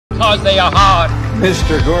because they are hard.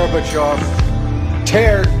 Mr. Gorbachev,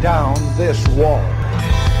 tear down this wall.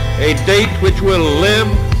 A date which will live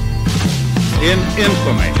in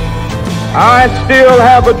infamy. I still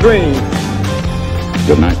have a dream.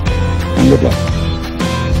 Good night and good luck.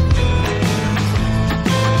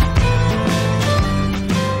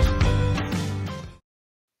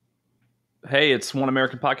 Hey, it's One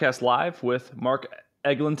American Podcast Live with Mark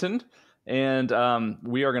Eglinton, and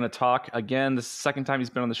we are going to talk again. This is the second time he's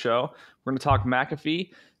been on the show. We're going to talk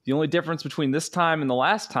McAfee. The only difference between this time and the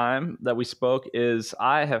last time that we spoke is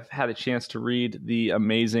I have had a chance to read the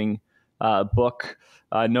amazing book,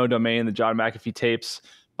 No Domain, the John McAfee tapes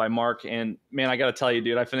by Mark. And man, I got to tell you,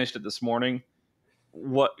 dude, I finished it this morning.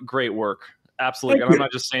 What great work. Absolutely. And I'm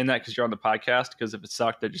not just saying that because you're on the podcast, because if it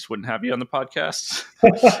sucked, I just wouldn't have you on the podcast.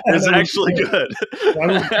 It's actually good.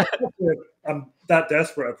 I'm that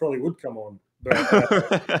desperate. I probably would come on. But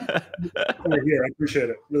here, I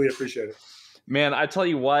appreciate it. Really appreciate it. Man, I tell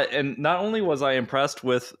you what, and not only was I impressed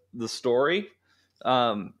with the story,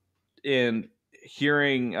 in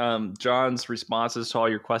hearing John's responses to all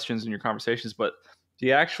your questions and your conversations, but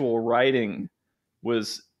the actual writing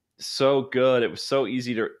was so good. It was so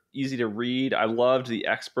easy to read. I loved the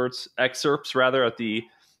excerpts at the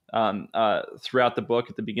throughout the book,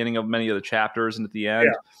 at the beginning of many of the chapters and at the end.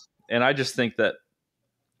 Yeah. And I just think that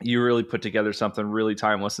you really put together something really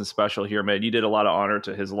timeless and special here, man. You did a lot of honor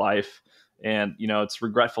to his life, and you know, it's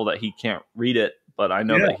regretful that he can't read it, but I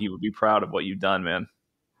know that he would be proud of what you've done, man.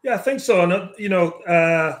 Yeah, I think so. And you know,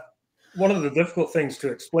 one of the difficult things to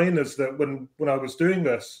explain is that when I was doing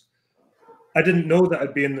this, I didn't know that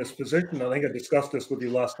I'd be in this position. I think I discussed this with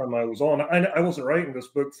you last time I was on. I wasn't writing this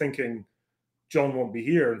book thinking John won't be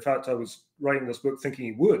here. In fact, I was writing this book thinking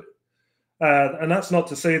he would. And that's not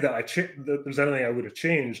to say that that there's anything I would have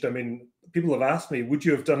changed. I mean, people have asked me, would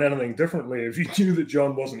you have done anything differently if you knew that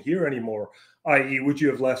John wasn't here anymore? I.e., would you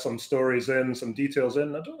have left some stories in, some details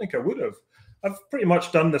in? I don't think I would have. I've pretty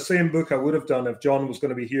much done the same book I would have done if John was going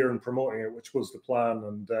to be here and promoting it, which was the plan.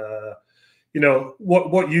 And you know,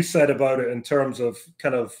 what you said about it in terms of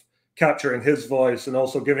kind of capturing his voice and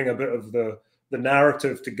also giving a bit of the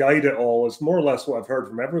narrative to guide it all is more or less what I've heard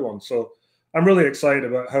from everyone. So I'm really excited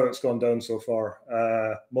about how it's gone down so far.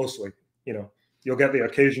 Mostly, you know, you'll get the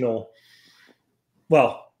occasional,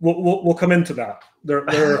 well, we'll come into that. There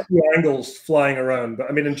are a few angles flying around, but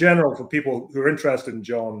I mean, in general, for people who are interested in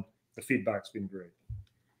John, the feedback's been great.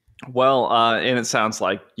 Well, and it sounds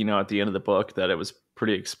like, you know, at the end of the book that it was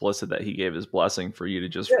pretty explicit that he gave his blessing for you to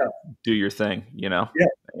just do your thing, you know? Yeah,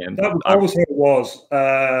 and that was always how it was.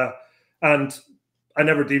 And I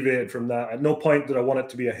never deviated from that. At no point did I want it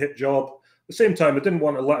to be a hit job. At the same time, I didn't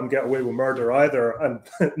want to let him get away with murder either, and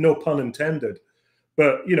no pun intended.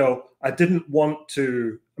 But, you know, I didn't want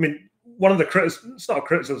to, I mean, one of the it's not a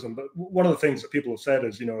criticism, but one of the things that people have said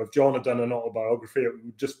is, you know, if John had done an autobiography, it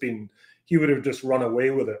would just he would have just run away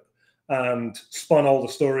with it and spun all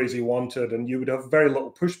the stories he wanted, and you would have very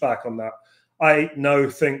little pushback on that. I now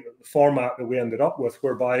think that the format that we ended up with,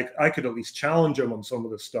 whereby I could at least challenge him on some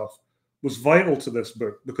of this stuff, was vital to this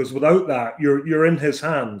book, because without that, you're in his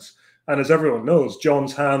hands. And as everyone knows,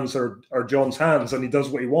 John's hands are John's hands, and he does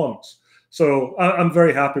what he wants. So I'm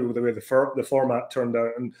very happy with the way the format turned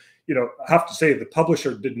out. And, you know, I have to say, the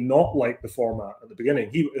publisher did not like the format at the beginning.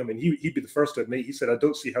 He'd be the first to admit, he said, I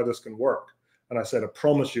don't see how this can work. And I said, I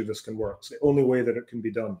promise you this can work. It's the only way that it can be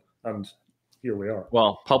done. And here we are.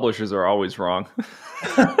 Well, publishers are always wrong.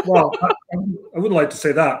 Well, I wouldn't like to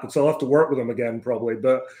say that, because I'll have to work with them again probably.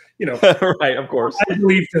 But, you know, right, of course. I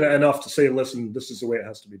believed in it enough to say, listen, this is the way it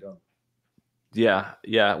has to be done. Yeah.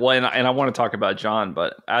 Well, and I want to talk about John,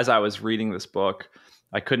 but as I was reading this book,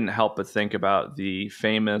 I couldn't help but think about the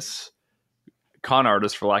famous con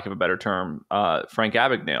artist, for lack of a better term, Frank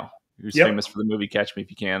Abagnale, who's famous for the movie Catch Me If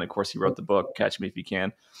You Can. Of course, he wrote the book Catch Me If You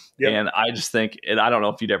Can. Yep. And I just think, and I don't know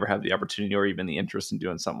if you'd ever have the opportunity or even the interest in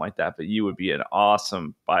doing something like that, but you would be an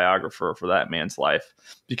awesome biographer for that man's life,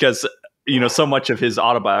 because, you know, so much of his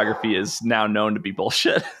autobiography is now known to be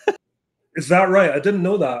bullshit. Is that right? I didn't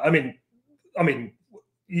know that. I mean,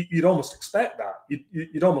 you'd almost expect that.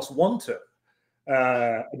 You'd almost want it.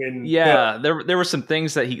 There were some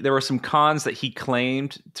things that there were some cons that he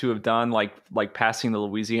claimed to have done, like passing the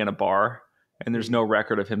Louisiana bar, and there's no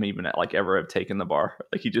record of him even ever have taken the bar.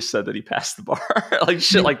 Like, he just said that he passed the bar, like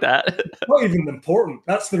shit like that. Not even important.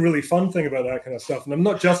 That's the really fun thing about that kind of stuff. And I'm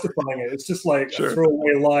not justifying it. It's just like a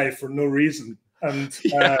throwaway lie for no reason. And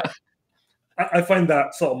I find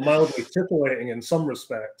that sort of mildly titillating in some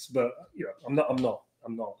respects, but you know, I'm not.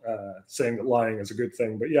 saying that lying is a good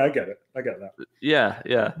thing, but yeah, I get it. I get that.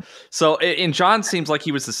 Yeah. So, and John seems like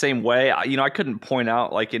he was the same way. I couldn't point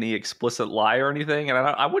out like any explicit lie or anything, and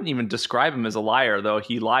I wouldn't even describe him as a liar, though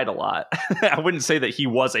he lied a lot. I wouldn't say that he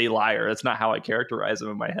was a liar. That's not how I characterize him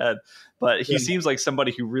in my head. But he seems like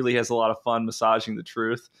somebody who really has a lot of fun massaging the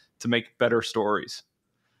truth to make better stories.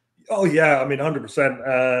 Oh yeah, I mean,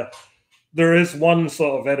 100%. There is one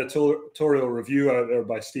sort of editorial review out there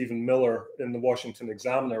by Stephen Miller in the Washington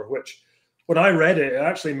Examiner, which when I read it, it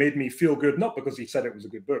actually made me feel good, not because he said it was a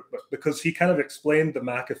good book, but because he kind of explained the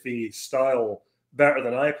McAfee style better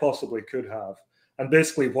than I possibly could have. And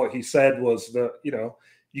basically what he said was that,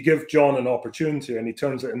 you give John an opportunity and he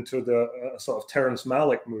turns it into the sort of Terrence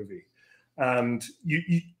Malick movie. And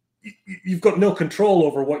you've got no control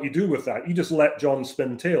over what you do with that. You just let John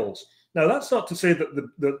spin tales. Now, that's not to say that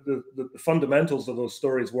the fundamentals of those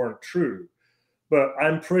stories weren't true, but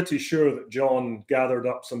I'm pretty sure that John gathered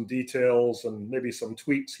up some details and maybe some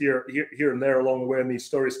tweaks here and there along the way in these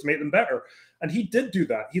stories to make them better. And he did do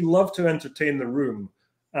that. He loved to entertain the room.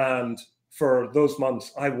 And for those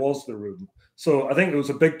months, I was the room. So I think there was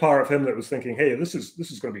a big part of him that was thinking, hey, this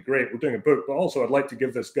is going to be great. We're doing a book, but also I'd like to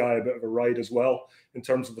give this guy a bit of a ride as well in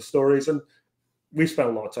terms of the stories. And we spent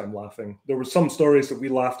a lot of time laughing. There were some stories that we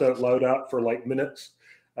laughed out loud at for like minutes.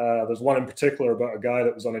 There's one in particular about a guy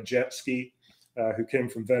that was on a jet ski who came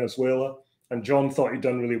from Venezuela. And John thought he'd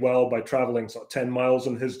done really well by traveling sort of 10 miles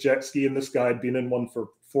on his jet ski. And this guy had been in one for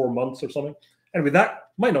 4 months or something. Anyway, that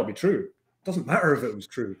might not be true. It doesn't matter if it was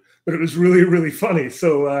true, but it was really, really funny.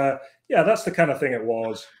 So yeah, that's the kind of thing it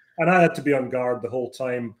was. And I had to be on guard the whole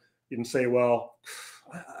time. You can say, well,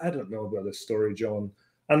 I don't know about this story, John.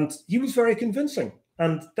 And he was very convincing.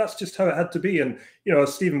 And that's just how it had to be. And,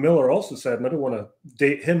 as Stephen Miller also said, and I don't want to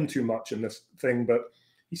date him too much in this thing, but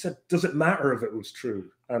he said, does it matter if it was true?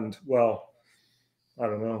 And, well, I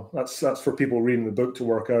don't know. That's for people reading the book to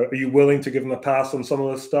work out. Are you willing to give him a pass on some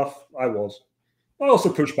of this stuff? I was. I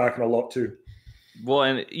also pushed back on a lot too. Well,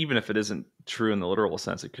 and even if it isn't true in the literal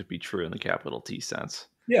sense, it could be true in the capital T sense.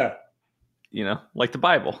 Yeah. Like the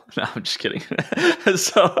Bible. No, I'm just kidding.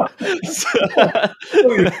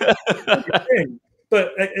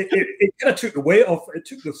 But it kind of took the weight off. It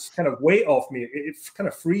took this kind of weight off me. It kind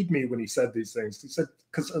of freed me when he said these things. He said,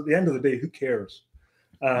 because at the end of the day, who cares?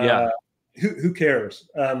 Who cares?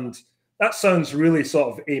 And that sounds really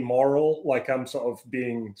sort of amoral, like I'm sort of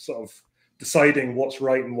being sort of deciding what's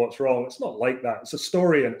right and what's wrong. It's not like that. It's a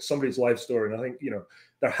story and it's somebody's life story. And I think,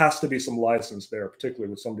 there has to be some license there,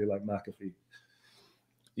 particularly with somebody like McAfee.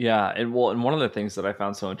 Yeah. And one of the things that I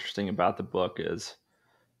found so interesting about the book is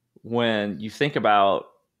when you think about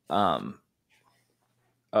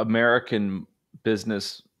American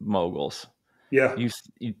business moguls, you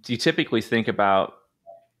typically think about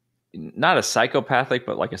not a psychopathic,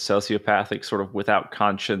 but like a sociopathic sort of without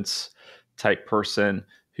conscience type person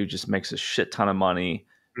who just makes a shit ton of money,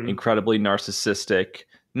 incredibly narcissistic,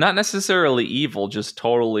 not necessarily evil, just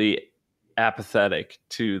totally apathetic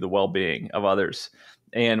to the well-being of others.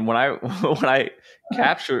 And when I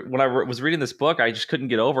was reading this book, I just couldn't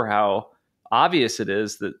get over how obvious it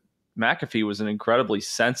is that McAfee was an incredibly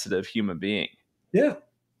sensitive human being. Yeah,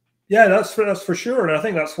 that's for sure. And I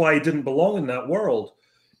think that's why he didn't belong in that world.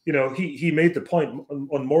 He made the point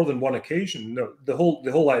on more than one occasion. The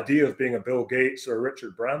whole idea of being a Bill Gates or a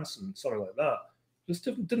Richard Branson, something like that, just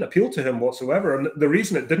didn't appeal to him whatsoever. And the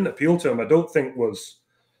reason it didn't appeal to him, I don't think was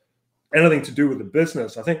anything to do with the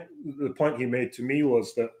business. I think the point he made to me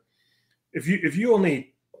was that if you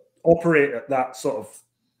only operate at that sort of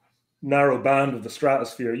narrow band of the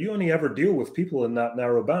stratosphere, you only ever deal with people in that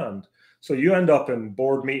narrow band. So you end up in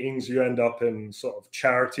board meetings, you end up in sort of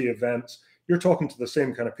charity events. You're talking to the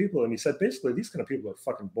same kind of people. And he said, basically, these kind of people are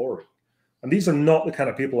fucking boring. And these are not the kind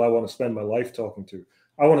of people I want to spend my life talking to.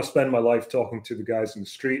 I want to spend my life talking to the guys in the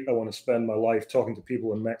street. I want to spend my life talking to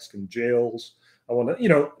people in Mexican jails. I want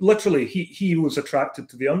to, literally, he was attracted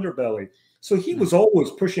to the underbelly. So he was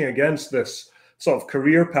always pushing against this sort of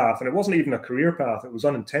career path. And it wasn't even a career path. It was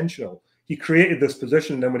unintentional. He created this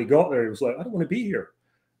position. And then when he got there, he was like, I don't want to be here.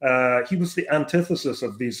 He was the antithesis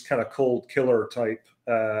of these kind of cold killer type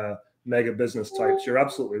mega business types. You're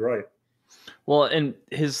absolutely right. Well, and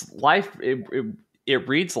his life, it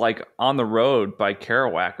reads like On the Road by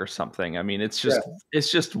Kerouac or something. I mean, it's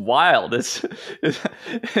just wild. It's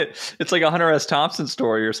like a Hunter S. Thompson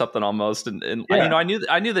story or something almost. And I knew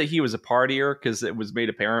that he was a partier because it was made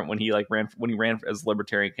apparent when he ran as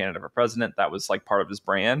Libertarian candidate for president. That was like part of his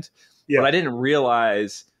brand. Yeah. But I didn't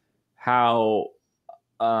realize how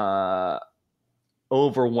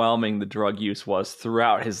overwhelming the drug use was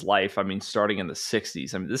throughout his life. I mean, starting in the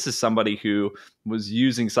 60s. I mean, this is somebody who was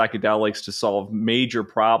using psychedelics to solve major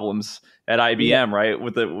problems at IBM, right?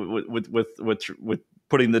 With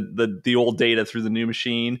putting the old data through the new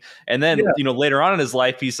machine. And then, later on in his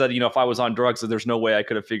life, he said, if I was on drugs, there's no way I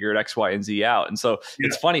could have figured X, Y, and Z out. And so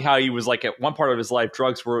it's funny how he was like, at one part of his life,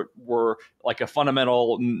 drugs were like a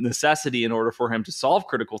fundamental necessity in order for him to solve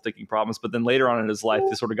critical thinking problems. But then later on in his life,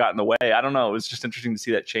 they sort of got in the way. I don't know. It was just interesting to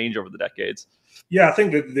see that change over the decades. Yeah, I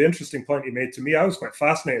think that the interesting point you made to me, I was quite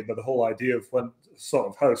fascinated by the whole idea of when sort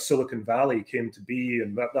of how Silicon Valley came to be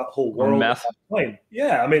and that whole world. Meth. At that time.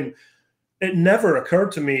 Yeah, I mean, it never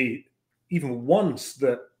occurred to me even once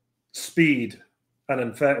that speed and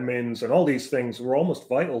amphetamines and all these things were almost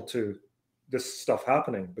vital to this stuff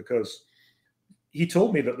happening, because he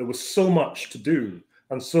told me that there was so much to do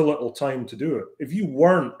and so little time to do it. If you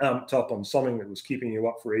weren't amped up on something that was keeping you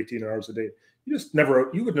up for 18 hours a day, you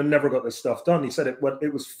would have never got this stuff done. He said it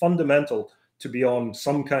was fundamental to be on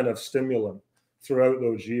some kind of stimulant throughout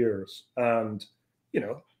those years. And,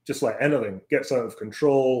 just like anything, gets out of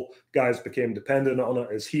control. Guys became dependent on it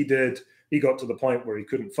as he did. He got to the point where he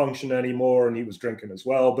couldn't function anymore, and he was drinking as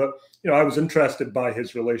well. But, I was interested by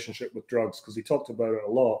his relationship with drugs because he talked about it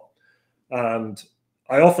a lot. And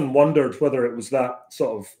I often wondered whether it was that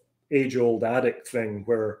sort of age-old addict thing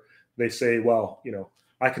where they say, well,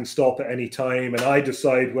 I can stop at any time and I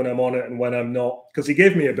decide when I'm on it and when I'm not, because he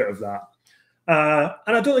gave me a bit of that.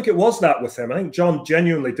 And I don't think it was that with him. I think John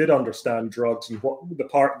genuinely did understand drugs and what the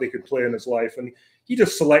part they could play in his life. And he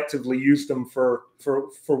just selectively used them for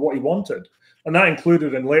what he wanted. And that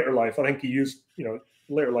included in later life. I think he used,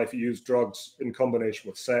 later life, he used drugs in combination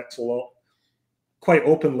with sex a lot. Quite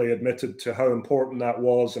openly admitted to how important that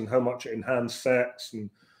was and how much it enhanced sex,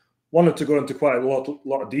 and wanted to go into quite a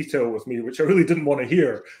lot of detail with me, which I really didn't want to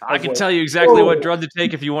hear. I can tell you exactly what drug to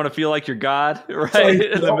take if you want to feel like you're God, right?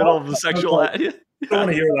 In the middle of the sexual act. I don't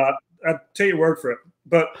want to hear that. I'd take your word for it.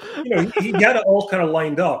 But, he had it all kind of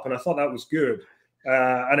lined up, and I thought that was good.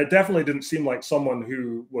 And it definitely didn't seem like someone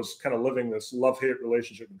who was kind of living this love-hate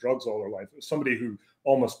relationship with drugs all their life. It was somebody who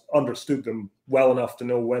almost understood them well enough to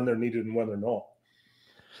know when they're needed and when they're not.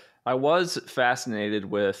 I was fascinated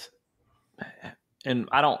with, and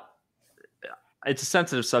it's a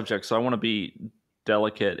sensitive subject, so I want to be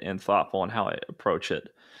delicate and thoughtful in how I approach it.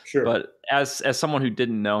 Sure. But as someone who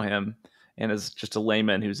didn't know him, and as just a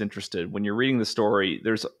layman who's interested, when you're reading the story,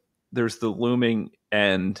 there's the looming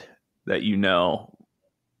end that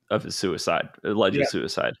of his suicide, alleged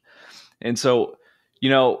suicide. And so,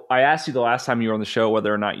 I asked you the last time you were on the show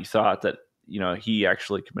whether or not you thought that, he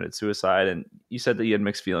actually committed suicide, and you said that you had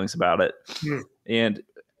mixed feelings about it. And,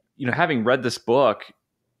 having read this book,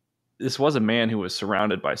 this was a man who was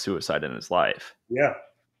surrounded by suicide in his life. Yeah.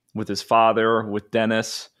 With his father, with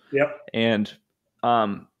Dennis. Yep. And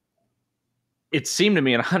it seemed to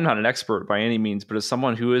me, and I'm not an expert by any means, but as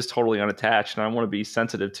someone who is totally unattached, and I want to be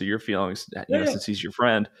sensitive to your feelings, since he's your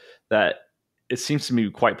friend, that it seems to me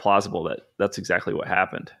quite plausible that that's exactly what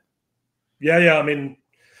happened. Yeah. I mean,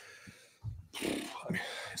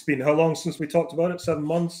 it's been how long since we talked about it? 7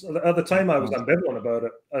 months. At the time, I was ambivalent about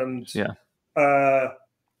it. And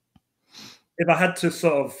if I had to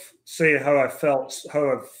sort of say how I've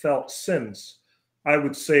felt since, I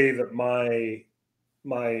would say that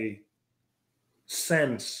my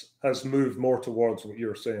sense has moved more towards what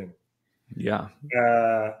you're saying. Yeah.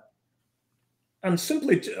 And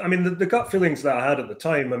simply, I mean, the gut feelings that I had at the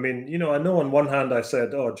time, I mean, I know on one hand I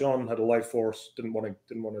said, oh, John had a life force, didn't want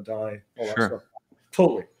to die, all that stuff.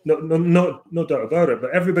 Totally. No doubt about it.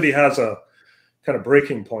 But everybody has a kind of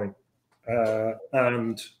breaking point.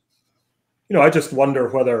 And I just wonder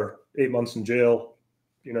whether 8 months in jail,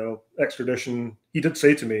 extradition. He did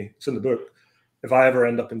say to me, it's in the book, if I ever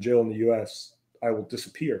end up in jail in the US, I will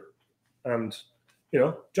disappear. And,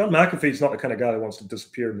 John McAfee is not the kind of guy that wants to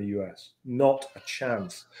disappear in the US. Not a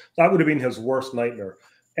chance. That would have been his worst nightmare.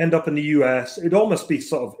 End up in the US, it'd almost be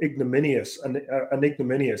sort of ignominious, an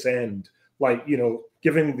ignominious end. Like,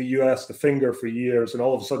 giving the US the finger for years, and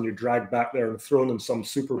all of a sudden you're dragged back there and thrown in some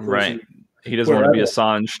super prison. Right. He doesn't want to be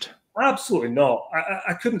Assanged. Absolutely not.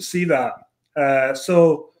 I couldn't see that.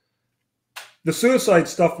 So the suicide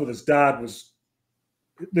stuff with his dad was,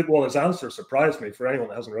 well, his answer surprised me. For anyone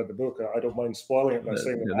that hasn't read the book, I don't mind spoiling it by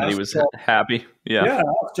saying that he was happy. Yeah. Yeah.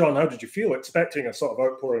 I asked John, how did you feel? Expecting a sort of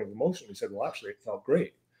outpouring of emotion. He said, well, actually, it felt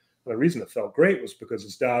great. And the reason it felt great was because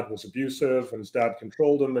his dad was abusive and his dad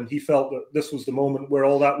controlled him, and he felt that this was the moment where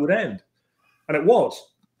all that would end. And it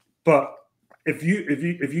was. But if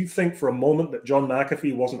you think for a moment that John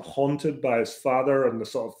McAfee wasn't haunted by his father and the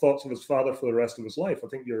sort of thoughts of his father for the rest of his life, I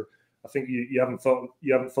think you're I think you haven't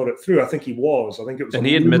thought it through. I think he was. I think it was. And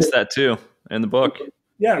he admits that too in the book.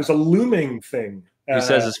 Yeah, it was a looming thing. He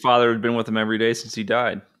says his father had been with him every day since he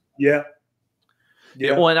died. Yeah.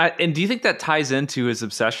 Yeah. Well, and do you think that ties into his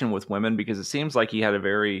obsession with women? Because it seems like he had a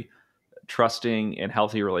very trusting and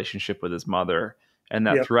healthy relationship with his mother, and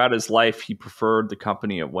that throughout his life he preferred the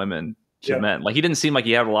company of women to men. Like, he didn't seem like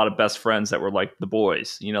he had a lot of best friends that were like the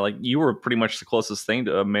boys. You know, like you were pretty much the closest thing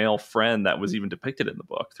to a male friend that was even depicted in the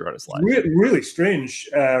book throughout his life. Really strange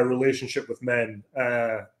relationship with men.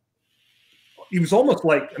 He was almost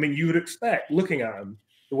like, I mean, you would expect, looking at him,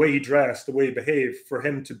 the way he dressed, the way he behaved, for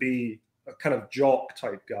him to be a kind of jock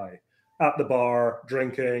type guy at the bar,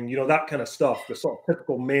 drinking, you know, that kind of stuff, the sort of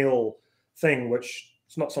typical male thing, which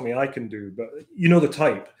it's not something I can do, but you know the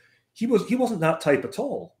type. He wasn't that type at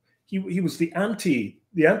all. He was the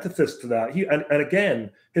antithesis to that. And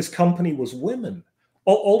again, his company was women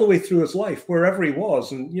all the way through his life, wherever he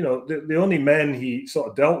was. And, you know, the only men he sort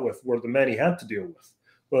of dealt with were the men he had to deal with,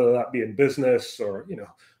 whether that be in business or, you know,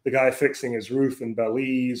 the guy fixing his roof in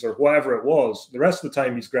Belize or whatever it was. The rest of the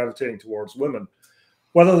time he's gravitating towards women.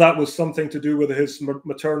 Whether that was something to do with his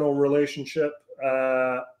maternal relationship,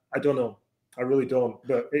 I don't know. I really don't.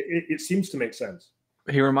 But it seems to make sense.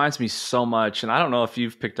 He reminds me so much, and I don't know if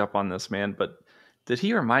you've picked up on this, man, but did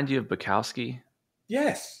he remind you of Bukowski?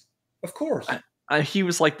 Yes, of course. He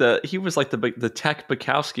was like the tech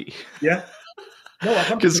Bukowski. Yeah. No,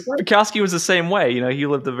 because Bukowski was the same way. You know, he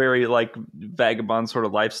lived a very like vagabond sort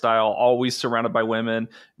of lifestyle, always surrounded by women.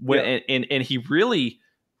 And he really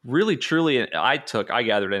truly, I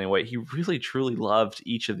gathered anyway, he really truly loved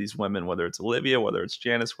each of these women, whether it's Olivia, whether it's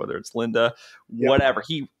Janice, whether it's Linda, whatever.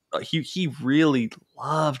 He really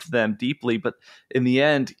loved them deeply, but in the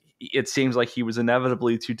end, it seems like he was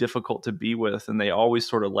inevitably too difficult to be with, and they always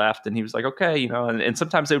sort of left. And he was like, okay, you know, and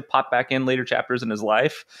sometimes they would pop back in later chapters in his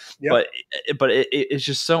life. But it's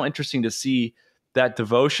just so interesting to see that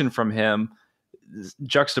devotion from him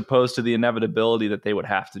juxtaposed to the inevitability that they would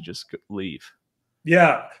have to just leave.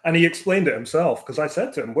 Yeah, and he explained it himself, because I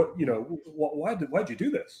said to him, why'd you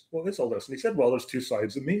do this? What is all this? And he said, well, there's two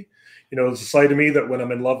sides of me. You know, there's a side of me that when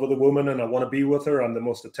I'm in love with a woman and I want to be with her, I'm the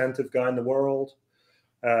most attentive guy in the world.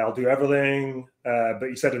 I'll do everything. But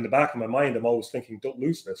he said, in the back of my mind, I'm always thinking, don't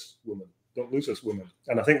lose this woman. Don't lose this woman.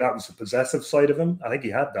 And I think that was the possessive side of him. I think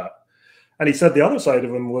he had that. And he said the other side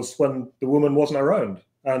of him was when the woman wasn't around.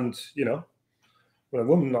 And, you know, when a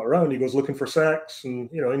woman's not around, he goes looking for sex and,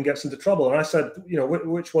 you know, and gets into trouble. And I said, you know,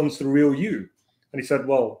 which one's the real you? And he said,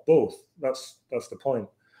 well, both. That's the point.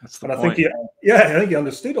 I think he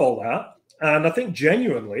understood all that. And I think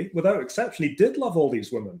genuinely, without exception, he did love all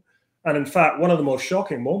these women. And in fact, one of the most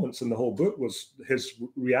shocking moments in the whole book was his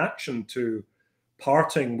reaction to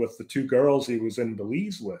parting with the two girls he was in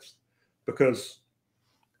Belize with. Because,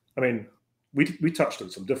 I mean, we touched on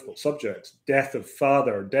some difficult subjects: death of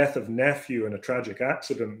father, death of nephew in a tragic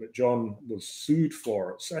accident that John was sued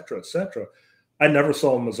for, etc., etc. I never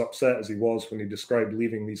saw him as upset as he was when he described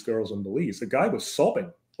leaving these girls in Belize. The guy was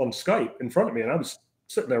sobbing on Skype in front of me, and I was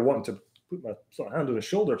sitting there wanting to put my sort of hand on his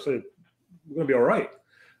shoulder, say, we're going to be all right.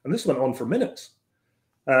 And this went on for minutes.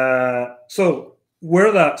 So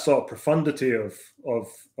where that sort of profundity of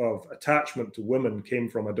attachment to women came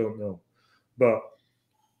from, I don't know. But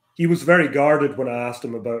he was very guarded when I asked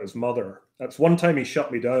him about his mother. That's one time he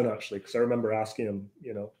shut me down, actually, because I remember asking him,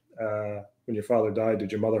 you know, when your father died,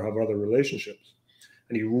 did your mother have other relationships?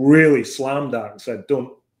 And he really slammed that and said,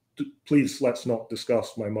 please, let's not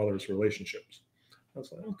discuss my mother's relationships. I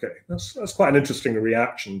was like, okay, that's quite an interesting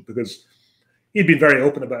reaction, because he'd been very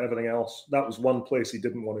open about everything else. That was one place he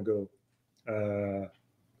didn't want to go.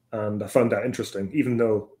 And I found that interesting, even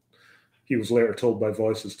though he was later told by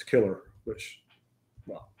voices to kill her, which,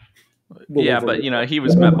 well. But, you know, he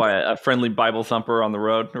was met by a friendly Bible thumper on the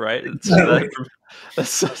road, right? That's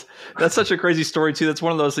such a crazy story, too. That's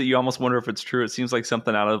one of those that you almost wonder if it's true. It seems like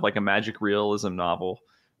something out of like a magic realism novel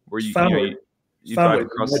where you drive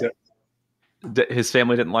across. His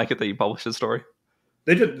family didn't like it that you published his story?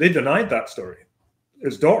 They denied that story.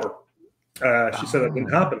 His daughter, she said it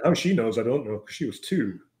didn't happen. How she knows, I don't know, because she was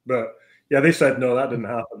 2. But yeah, they said no, that didn't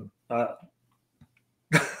happen.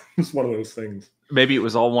 It's one of those things. Maybe it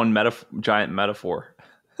was all one giant metaphor.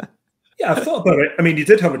 Yeah, I thought about it. I mean, he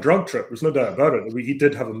did have a drug trip. There's no doubt about it. He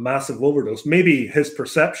did have a massive overdose. Maybe his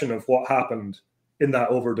perception of what happened in that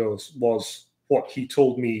overdose was what he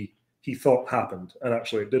told me he thought happened, and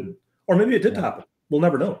actually it didn't. Or maybe it did happen. We'll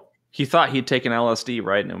never know. He thought he'd taken LSD,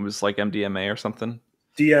 right? And it was like MDMA or something?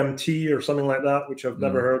 DMT or something like that, which I've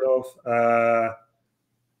never heard of.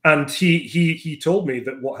 And he told me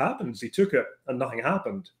that what happened is he took it and nothing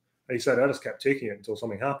happened. And he said, I just kept taking it until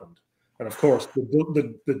something happened. And of course,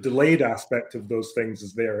 the delayed aspect of those things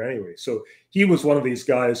is there anyway. So he was one of these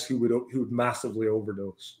guys who would massively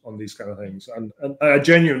overdose on these kind of things. And I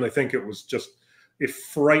genuinely think it was just a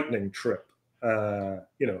frightening trip,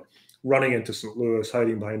 running into St. Louis,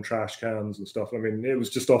 hiding behind trash cans and stuff. I mean, it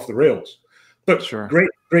was just off the rails. But sure.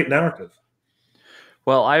 Great narrative.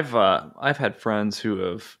 Well, I've had friends who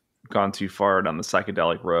have gone too far down the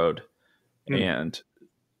psychedelic road, and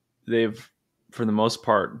they've, for the most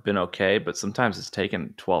part, been okay, but sometimes it's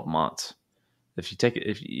taken 12 months. If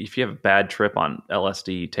you have a bad trip on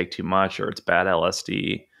LSD, you take too much, or it's bad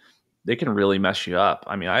LSD, they can really mess you up.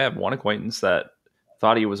 I mean, I have one acquaintance that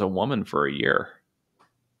thought he was a woman for a year,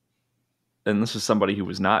 and this is somebody who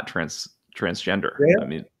was not transgender. Yeah. I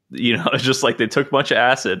mean, it's just like they took a bunch of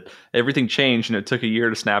acid, everything changed, and it took a year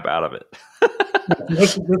to snap out of it.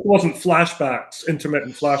 This wasn't flashbacks,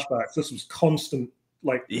 intermittent flashbacks. This was constant,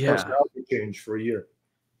 personality change for a year.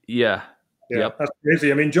 Yeah. Yep. That's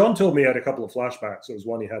crazy. I mean, John told me he had a couple of flashbacks. There was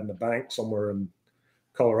one he had in a bank somewhere in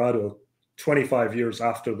Colorado 25 years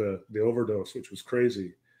after the overdose, which was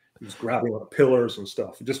crazy. He was grabbing on pillars and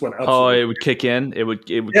stuff. It just went absolutely it would kick in. It would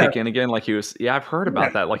kick in again, like he was. Yeah, I've heard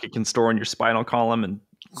about that. Like it can store in your spinal column and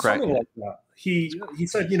crack. Something like that. He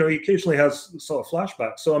said, he occasionally has sort of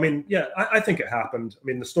flashbacks. So I mean, yeah, I think it happened. I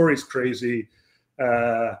mean, the story's crazy.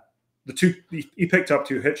 He picked up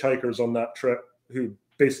two hitchhikers on that trip who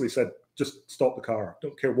basically said, just stop the car.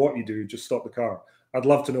 Don't care what you do, just stop the car. I'd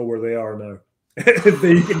love to know where they are now. If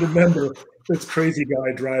they can remember this crazy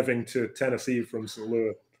guy driving to Tennessee from St.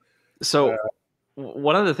 Louis. So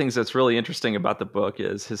one of the things that's really interesting about the book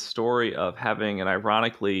is his story of having an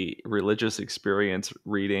ironically religious experience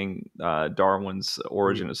reading Darwin's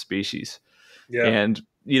Origin of Species. Yeah. And,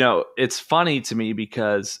 it's funny to me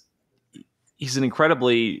because he's an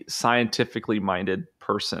incredibly scientifically minded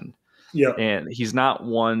person. Yeah. And he's not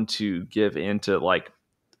one to give into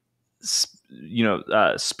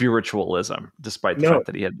spiritualism, despite the fact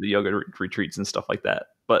that he had the yoga retreats and stuff like that.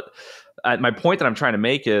 But my point that I'm trying to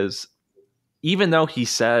make is, even though he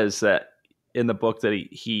says that in the book that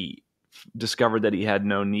he discovered that he had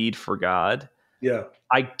no need for God, yeah,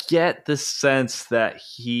 I get the sense that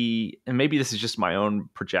and maybe this is just my own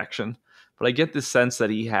projection, but I get the sense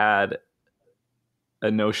that he had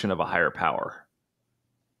a notion of a higher power.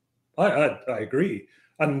 I agree.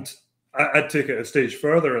 And I'd take it a stage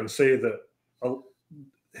further and say that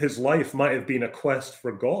his life might have been a quest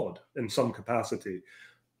for God in some capacity,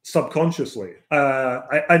 subconsciously.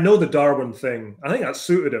 I know the Darwin thing. I think that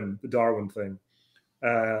suited him, the Darwin thing,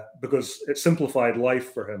 because it simplified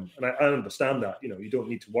life for him. And I understand that. You don't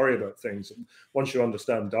need to worry about things. Once you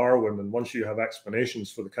understand Darwin and once you have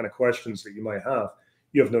explanations for the kind of questions that you might have,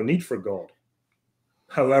 you have no need for God.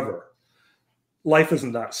 However, life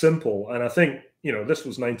isn't that simple. And I think, this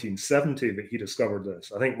was 1970 that he discovered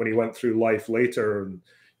this. I think when he went through life later and,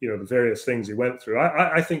 the various things he went through,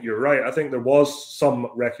 I think you're right. I think there was some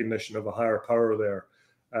recognition of a higher power there.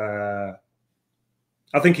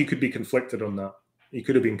 I think he could be conflicted on that. He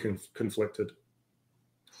could have been conflicted.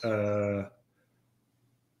 I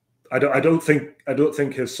don't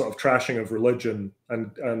think his sort of trashing of religion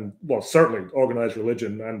and well, certainly organized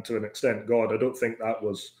religion and to an extent God, I don't think that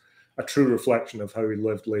was a true reflection of how he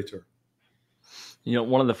lived later.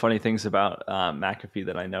 One of the funny things about McAfee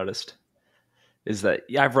that I noticed is that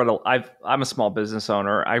I'm a small business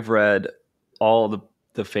owner. I've read all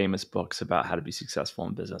the famous books about how to be successful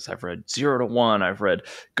in business. I've read 0 to 1. I've read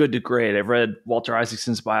Good to Great. I've read Walter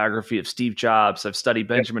Isaacson's biography of Steve Jobs. I've studied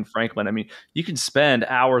Benjamin Franklin. I mean, you can spend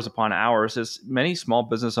hours upon hours, as many small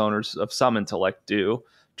business owners of some intellect do,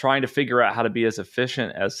 trying to figure out how to be as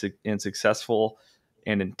efficient and successful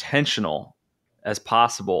and intentional as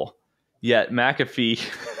possible. Yet McAfee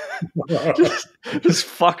just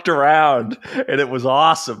fucked around, and it was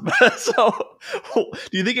awesome. So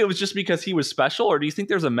do you think it was just because he was special, or do you think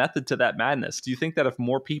there's a method to that madness? Do you think that if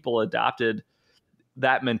more people adopted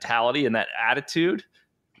that mentality and that attitude,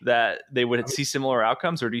 that they would see similar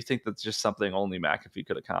outcomes, or do you think that's just something only McAfee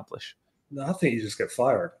could accomplish? No, I think you just get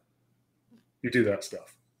fired. You do that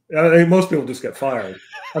stuff. I think most people just get fired.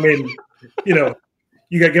 I mean,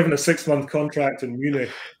 you get given a 6-month contract in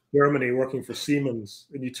Munich, Germany, working for Siemens,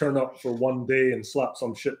 and you turn up for one day and slap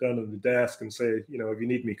some shit down on the desk and say, if you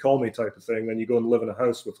need me, call me type of thing. Then you go and live in a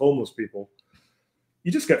house with homeless people.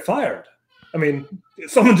 You just get fired. I mean,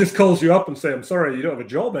 if someone just calls you up and say, I'm sorry, you don't have a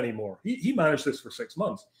job anymore. He managed this for 6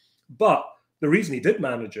 months. But the reason he did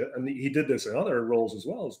manage it, and he did this in other roles as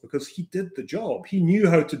well, is because he did the job. He knew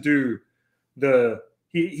how to do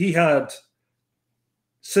he had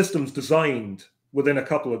systems designed within a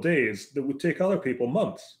couple of days that would take other people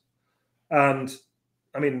months. And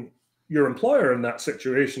I mean, your employer in that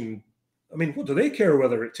situation, I mean, what do they care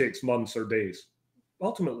whether it takes months or days?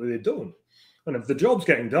 Ultimately, they don't. And if the job's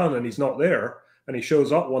getting done and he's not there and he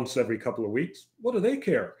shows up once every couple of weeks, what do they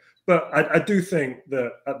care? But I do think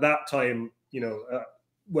that at that time,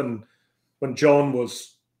 when John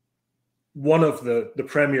was one of the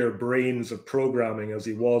premier brains of programming as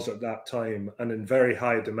he was at that time and in very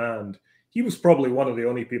high demand, he was probably one of the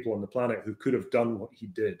only people on the planet who could have done what he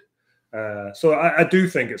did. So I do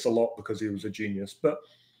think it's a lot because he was a genius, but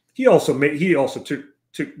he also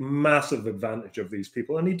took massive advantage of these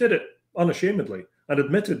people, and he did it unashamedly and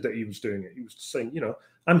admitted that he was doing it. He was saying,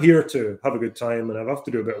 I'm here to have a good time, and if I have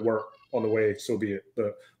to do a bit of work on the way, so be it.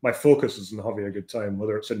 But my focus is on having a good time,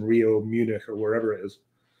 whether it's in Rio, Munich, or wherever it is.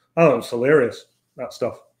 Oh, it's hilarious, that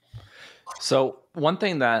stuff. So one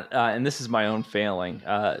thing that, and this is my own failing,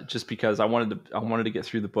 just because I wanted to get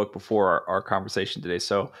through the book before our conversation today.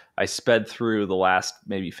 So I sped through the last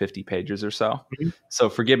maybe 50 pages or so. Mm-hmm. So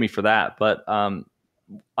forgive me for that. But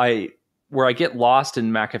where I get lost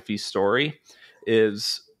in McAfee's story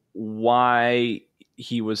is why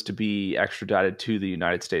he was to be extradited to the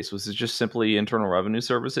United States. Was it just simply Internal Revenue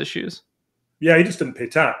Service issues? Yeah, he just didn't pay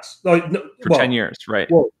tax. For 10 years, right?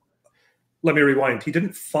 Well, let me rewind. He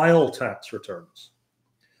didn't file tax returns.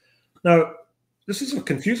 Now, this is a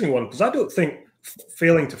confusing one because I don't think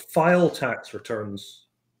failing to file tax returns,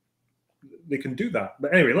 they can do that.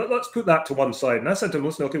 But anyway, let's put that to one side. And I said to him,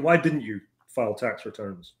 listen, okay, why didn't you file tax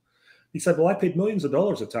returns? He said, well, I paid millions of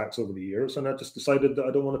dollars of tax over the years, and I just decided that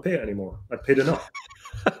I don't want to pay it anymore. I paid enough.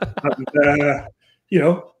 And,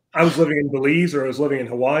 I was living in Belize or I was living in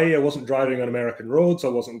Hawaii. I wasn't driving on American roads. I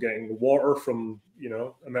wasn't getting the water from,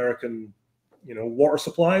 American, water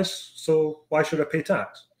supplies. So why should I pay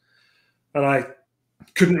tax? And I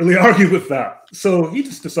couldn't really argue with that. So he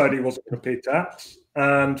just decided he wasn't going to pay tax.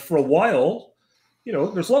 And for a while,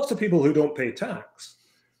 there's lots of people who don't pay tax.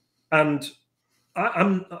 And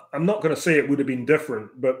I'm not going to say it would have been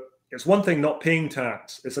different, but it's one thing not paying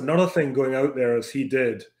tax. It's another thing going out there as he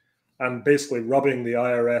did and basically rubbing the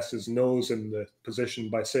IRS's nose in the position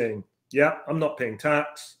by saying, yeah, I'm not paying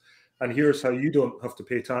tax. And here's how you don't have to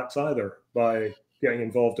pay tax either, by getting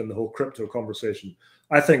involved in the whole crypto conversation.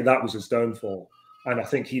 I think that was his downfall. And I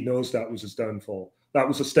think he knows that was his downfall. That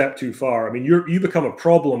was a step too far. I mean, you become a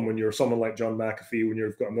problem when you're someone like John McAfee, when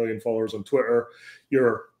you've got 1 million followers on Twitter.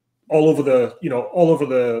 You're all over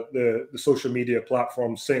the social media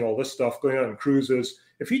platforms saying all this stuff, going out on cruises.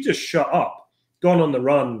 If he just shut up, gone on the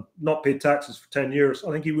run, not paid taxes for 10 years,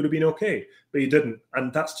 I think he would have been okay. But he didn't.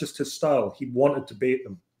 And that's just his style. He wanted to bait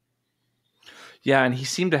them. Yeah, and he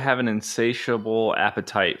seemed to have an insatiable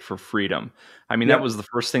appetite for freedom. I mean, That was the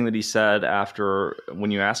first thing that he said after when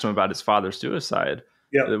you asked him about his father's suicide.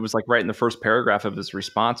 Yeah. It was like right in the first paragraph of his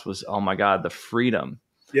response was, oh my God, the freedom.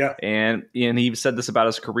 Yeah. And he said this about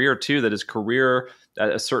his career too, that his career at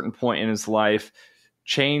a certain point in his life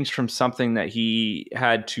changed from something that he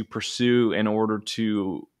had to pursue in order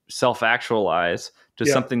to self-actualize to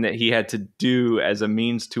something that he had to do as a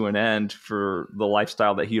means to an end for the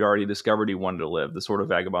lifestyle that he'd already discovered he wanted to live, the sort of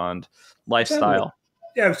vagabond lifestyle.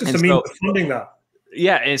 Yeah, it was just a means of funding that.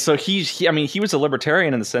 Yeah, and so he was a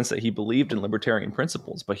libertarian in the sense that he believed in libertarian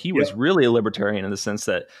principles, but he was really a libertarian in the sense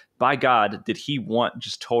that, by God, did he want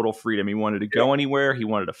just total freedom. He wanted to go anywhere. He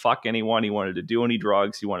wanted to fuck anyone. He wanted to do any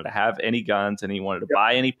drugs. He wanted to have any guns, and he wanted to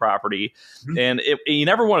buy any property. Mm-hmm. And he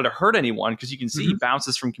never wanted to hurt anyone because you can see he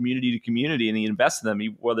bounces from community to community, and he invests in them,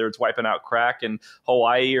 whether it's wiping out crack in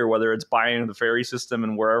Hawaii or whether it's buying the ferry system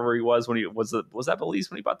and wherever he was when he was that Belize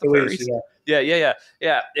when he bought the ferries.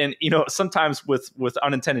 Yeah. And sometimes with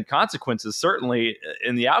unintended consequences, certainly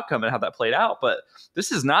in the outcome and how that played out. But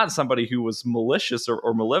this is not somebody who was malicious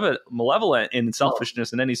or malevolent in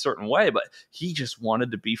selfishness in any certain way, but he just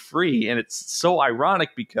wanted to be free. And it's so ironic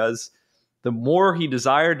because the more he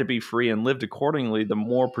desired to be free and lived accordingly, the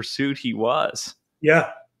more pursued he was.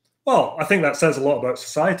 Yeah. Well, I think that says a lot about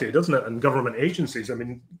society, doesn't it? And government agencies. I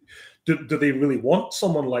mean, do they really want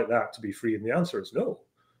someone like that to be free? And the answer is no,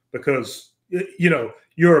 because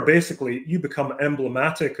you become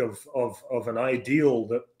emblematic of an ideal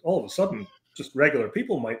that all of a sudden just regular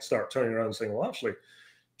people might start turning around and saying, well, actually,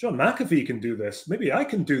 John McAfee can do this. Maybe I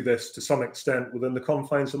can do this to some extent within the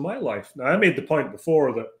confines of my life. Now, I made the point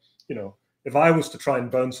before that, if I was to try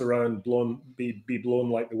and bounce around, be blown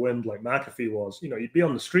like the wind, like McAfee was, you'd be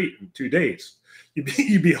on the street in 2 days.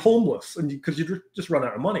 You'd be homeless, and because you'd just run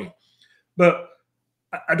out of money. But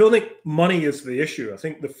I don't think money is the issue. I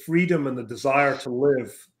think the freedom and the desire to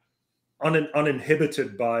live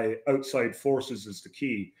uninhibited by outside forces is the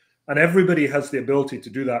key. And everybody has the ability to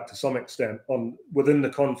do that to some extent within the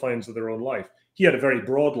confines of their own life. he had a very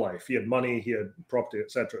broad life. He had money, he had property,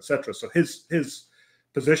 etc., etc. So his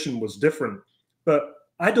position was different. But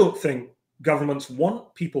I don't think governments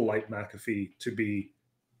want people like McAfee to be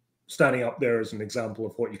standing up there as an example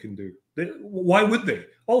of what you can do. Why would they?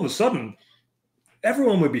 All of a sudden,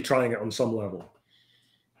 everyone would be trying it on some level.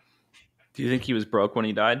 Do you think he was broke when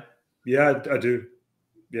he died? Yeah, I do.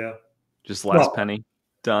 Yeah. Just last penny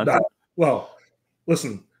done. Well,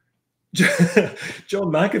 listen,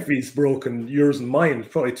 John McAfee's broken, yours and mine,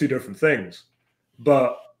 probably two different things.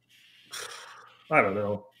 But I don't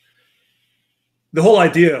know. The whole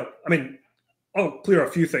idea, I mean, I'll clear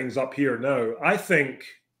a few things up here now. I think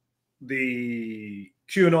the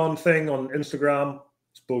QAnon thing on Instagram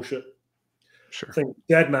is bullshit. Sure. I think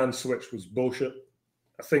Dead Man Switch was bullshit.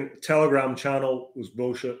 I think the Telegram channel was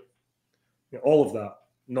bullshit. You know, all of that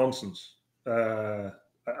nonsense.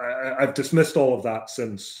 I've dismissed all of that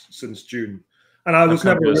since June, and I was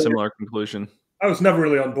never to a similar conclusion. I was never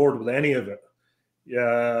really on board with any of it.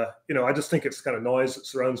 Yeah, you know, I just think it's kind of noise that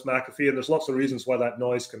surrounds McAfee, and there's lots of reasons why that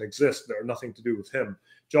noise can exist that are nothing to do with him.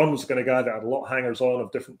 John was the kind of guy that had a lot of hangers-on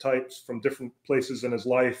of different types from different places in his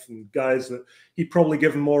life, and guys that he'd probably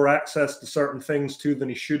given more access to certain things to than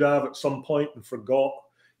he should have at some point and forgot.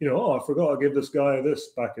 You know, oh, I forgot I gave this guy this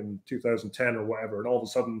back in 2010 or whatever, and all of a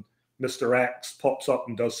sudden Mr. X pops up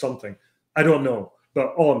and does something. I don't know.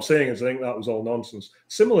 But all I'm saying is I think that was all nonsense.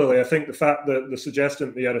 Similarly, I think the fact that the suggestion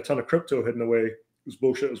that he had a ton of crypto hidden away was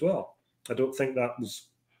bullshit as well. I don't think that was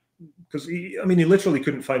because he literally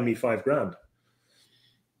couldn't find me $5,000.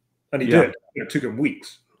 And he did. It took him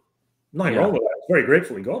weeks. Nothing wrong with that. I was very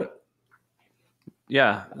grateful he got it.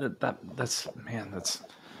 Yeah, that's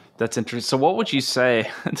interesting. So what would you say?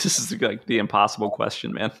 This is like the impossible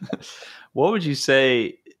question, man. What would you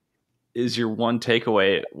say is your one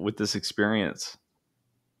takeaway with this experience?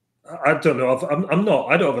 I don't know.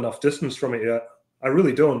 I don't have enough distance from it yet. I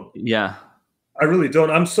really don't. Yeah. I really don't.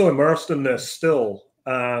 I'm so immersed in this still.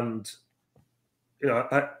 And, you know,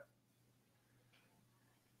 I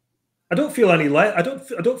don't feel any I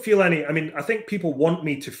don't feel any. I mean, I think people want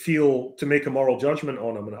me to make a moral judgment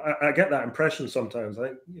on him, and I get that impression sometimes. I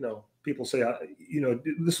think, you know, people say, you know,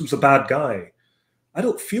 this was a bad guy. I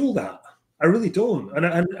don't feel that. I really don't,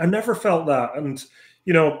 and I never felt that. And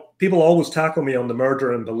you know, people always tackle me on the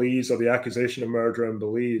murder in Belize or the accusation of murder in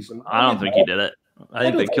Belize, and I don't think he did it. I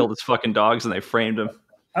think they killed his fucking dogs and they framed him.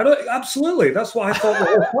 Absolutely. That's what I thought the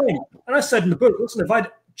whole time. And I said in the book, listen, if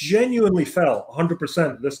I'd genuinely felt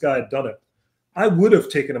 100% this guy had done it, I would have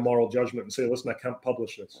taken a moral judgment and say, listen, I can't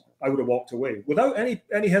publish this. I would have walked away without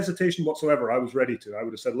any hesitation whatsoever. I was ready to. I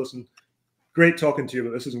would have said, listen, great talking to you,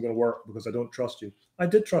 but this isn't going to work because I don't trust you. I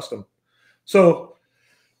did trust him. So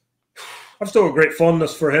I've still got great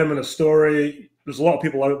fondness for him and his story. There's a lot of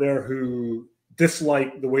people out there who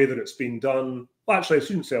dislike the way that it's been done. Well, actually, I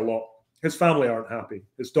shouldn't say a lot. His family aren't happy.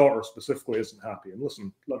 His daughter specifically isn't happy. And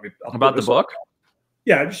listen, about the book?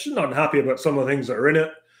 Yeah, she's not happy about some of the things that are in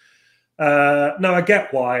it. Now, I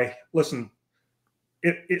get why. Listen,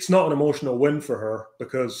 it's not an emotional win for her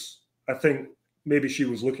because I think maybe she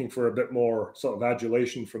was looking for a bit more sort of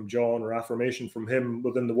adulation from John or affirmation from him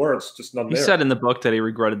within the words, just none there. He said in the book that he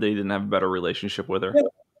regretted that he didn't have a better relationship with her.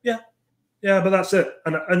 Yeah, but that's it.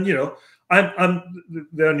 And you know, I'm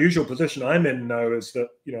the unusual position I'm in now is that,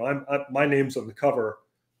 you know, my name's on the cover.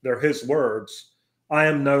 They're his words. I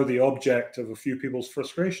am now the object of a few people's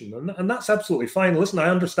frustration, and that's absolutely fine. Listen, I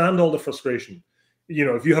understand all the frustration. You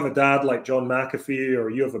know, if you have a dad like John McAfee, or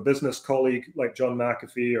you have a business colleague like John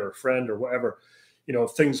McAfee, or a friend or whatever, you know,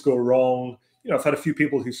 if things go wrong. You know, I've had a few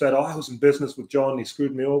people who said, "Oh, I was in business with John, he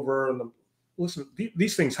screwed me over." And listen,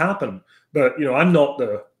 these things happen, but you know, I'm not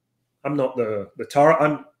the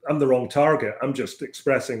target. I'm the wrong target. I'm just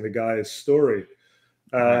expressing the guy's story,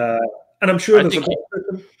 and I'm sure there's a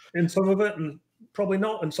bit in some of it, and probably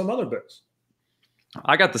not in some other bits.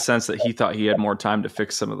 I got the sense that he thought he had more time to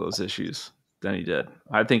fix some of those issues than he did.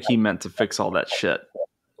 I think he meant to fix all that shit.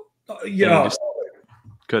 Yeah,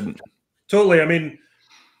 couldn't. Totally. I mean,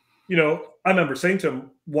 you know, I remember saying to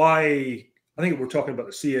him, "Why?" I think we're talking about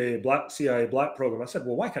the CIA Black program. I said,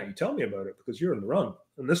 "Well, why can't you tell me about it? Because you're in the run."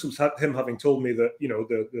 And this was him having told me that, you know,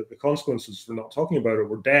 the consequences for not talking about it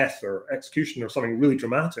were death or execution or something really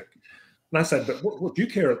dramatic. And I said, "But what do you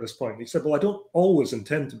care at this point?" And he said, "Well, I don't always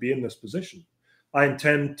intend to be in this position. I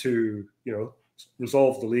intend to, you know,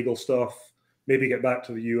 resolve the legal stuff, maybe get back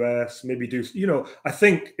to the US, maybe do, you know." I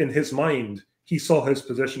think in his mind, he saw his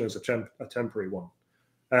position as a temporary one.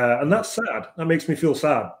 And that's sad. That makes me feel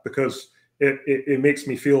sad because it makes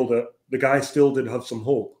me feel that the guy still did have some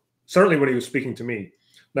hope, certainly when he was speaking to me.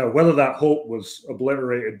 Now, whether that hope was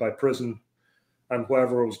obliterated by prison, and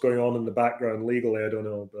whatever was going on in the background legally, I don't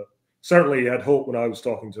know. But certainly he had hope when I was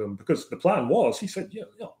talking to him, because the plan was, he said,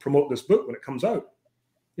 promote this book when it comes out.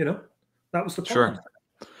 That was the plan. Sure.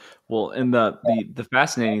 Well, and the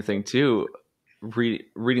fascinating thing too,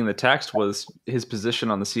 reading the text, was his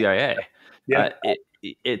position on the CIA. Yeah.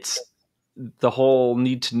 It's the whole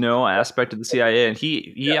need to know aspect of the CIA, and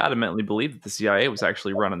he adamantly believed that the CIA was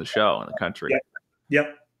actually running the show in the country.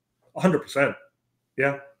 Yeah, 100%.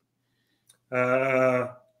 Yeah.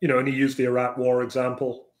 And he used the Iraq War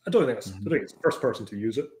example. I don't think it's the first person to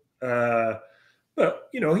use it. But,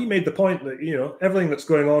 he made the point that, everything that's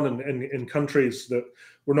going on in countries that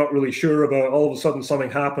we're not really sure about, all of a sudden something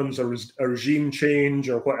happens, a regime change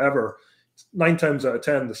or whatever, 9 times out of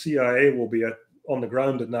 10, the CIA will be on the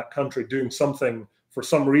ground in that country doing something for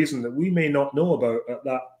some reason that we may not know about at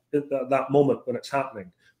that moment when it's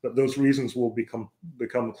happening. But those reasons will become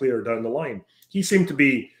clear down the line. He seemed to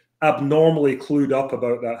be abnormally clued up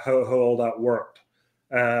about that, how all that worked.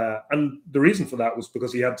 And the reason for that was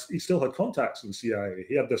because he still had contacts in the CIA.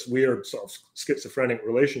 He had this weird sort of schizophrenic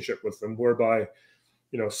relationship with them, whereby,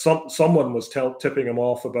 someone was tipping him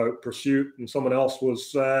off about pursuit, and someone else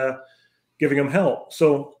was giving him help.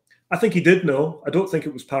 So I think he did know. I don't think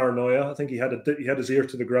it was paranoia. I think he had his ear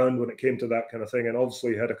to the ground when it came to that kind of thing, and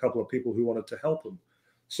obviously he had a couple of people who wanted to help him.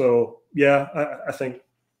 So yeah, I think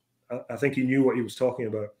he knew what he was talking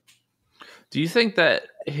about. Do you think that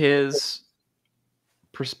his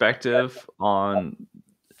perspective on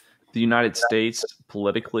the United States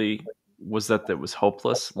politically was that it was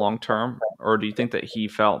hopeless long term, or do you think that he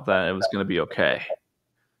felt that it was going to be okay?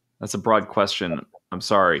 That's a broad question. I'm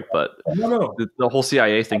sorry, but no. The whole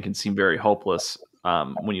CIA thing can seem very hopeless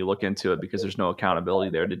when you look into it, because there's no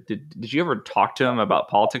accountability there. Did you ever talk to him about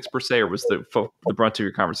politics per se, or was the brunt of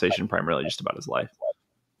your conversation primarily just about his life?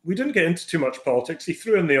 We didn't get into too much politics. He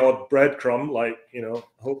threw in the odd breadcrumb, like,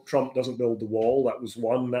 hope Trump doesn't build the wall. That was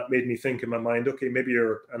one that made me think in my mind, okay, maybe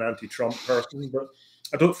you're an anti-Trump person, but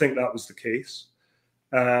I don't think that was the case.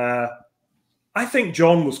 I think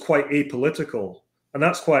John was quite apolitical, and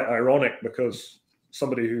that's quite ironic, because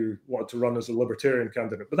somebody who wanted to run as a Libertarian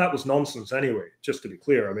candidate, but that was nonsense anyway, just to be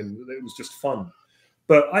clear. I mean, it was just fun.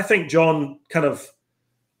 But I think John kind of,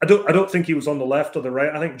 I don't think he was on the left or the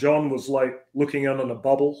right. I think John was like looking in on a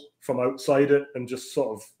bubble from outside it and just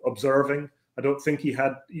sort of observing. I don't think he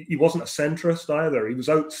wasn't a centrist either. He was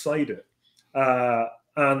outside it.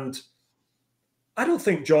 And I don't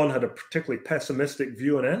think John had a particularly pessimistic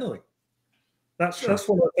view on anything. That's one of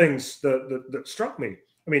the things that struck me.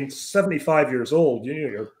 I mean, 75 years old,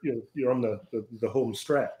 you're on the home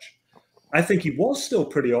stretch. I think he was still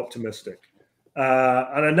pretty optimistic.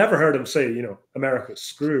 And I never heard him say, America's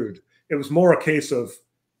screwed. It was more a case of,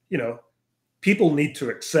 people need to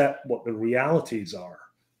accept what the realities are.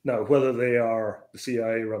 Now, whether they are the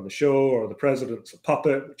CIA run the show or the president's a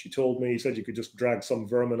puppet, which he told me, he said you could just drag some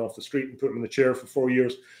vermin off the street and put him in the chair for 4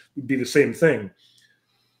 years, would be the same thing.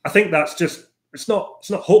 I think that's just, it's not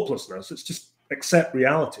hopelessness. It's just accept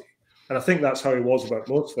reality. And I think that's how he was about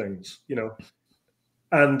most things,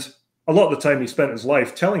 and a lot of the time he spent his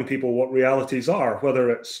life telling people what realities are, whether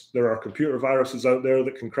it's there are computer viruses out there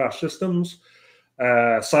that can crash systems,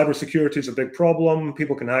 cybersecurity is a big problem,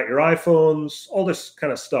 people can hack your iPhones, all this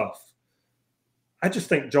kind of stuff. I just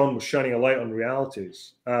think John was shining a light on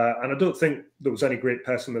realities. And I don't think there was any great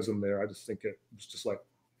pessimism there. I just think it was just like,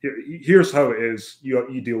 here's how it is,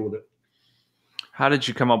 you deal with it. How did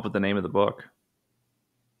you come up with the name of the book?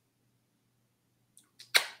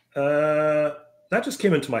 That just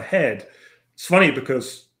came into my head. It's funny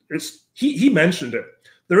because he mentioned it.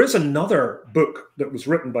 There is another book that was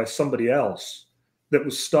written by somebody else that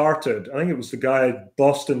was started. I think it was the guy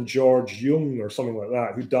Boston George Young or something like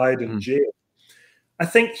that, who died in jail. I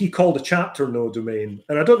think he called a chapter No Domain,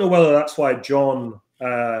 and I don't know whether that's why John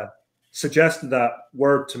suggested that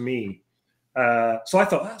word to me. So I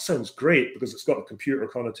thought that sounds great because it's got a computer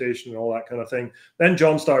connotation and all that kind of thing. Then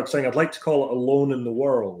John started saying, I'd like to call it Alone in the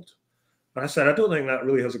World. And I said, I don't think that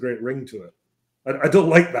really has a great ring to it. I don't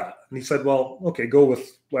like that. And he said, well, okay, go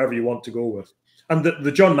with whatever you want to go with. And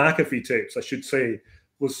the John McAfee tapes, I should say,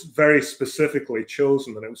 was very specifically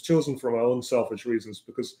chosen. And it was chosen for my own selfish reasons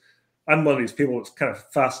because I'm one of these people that's kind of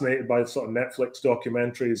fascinated by sort of Netflix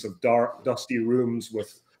documentaries of dark, dusty rooms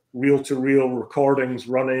with reel-to-reel recordings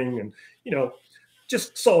running and,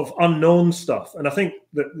 just sort of unknown stuff. And I think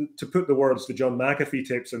that to put the words the John McAfee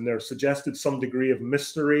tapes in there suggested some degree of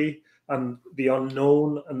mystery and the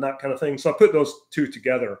unknown and that kind of thing. So I put those two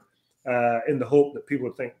together in the hope that people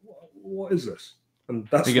would think, what is this? And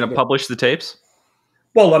that's Are you going to publish the tapes?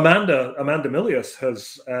 Well, Amanda Milius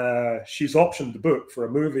has she's optioned the book for a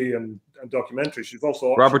movie and documentary. She's also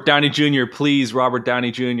optioned, Robert Downey Jr. Please, Robert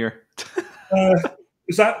Downey Jr.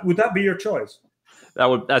 would that be your choice?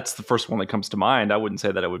 That's the first one that comes to mind. I wouldn't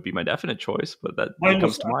say that it would be my definite choice, but that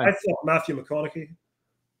comes to mind. I thought Matthew McConaughey.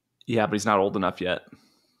 Yeah, but he's not old enough yet.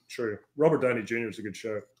 True. Robert Downey Jr. is a good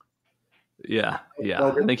show. Yeah.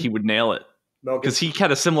 I think he would nail it because he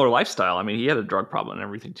had a similar lifestyle. I mean, he had a drug problem and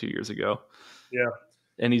everything 2 years ago. Yeah.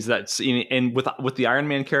 And he's that, and with the Iron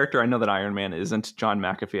Man character, I know that Iron Man isn't John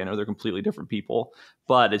McAfee. I know they're completely different people,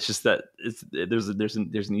 but it's just that there's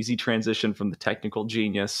an easy transition from the technical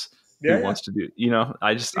genius who wants to do.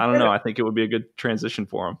 I don't know. I think it would be a good transition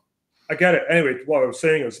for him. I get it. Anyway, what I was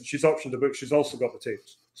saying is she's optioned the book. She's also got the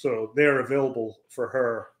tapes, so they're available for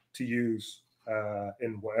her to use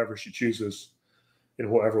in whatever she chooses,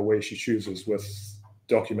 in whatever way she chooses, with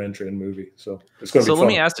documentary and movie. So it's going to be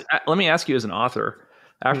fun. Let me ask you as an author.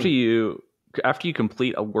 After you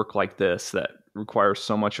complete a work like this that requires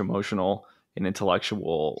so much emotional and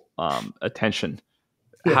intellectual attention,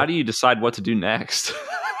 how do you decide what to do next?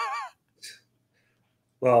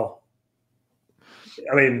 Well,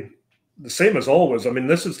 I mean, the same as always. I mean,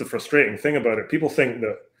 this is the frustrating thing about it. People think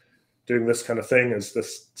that doing this kind of thing is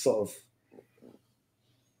this sort of,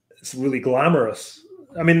 it's really glamorous.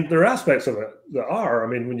 I mean, there are aspects of it that are. I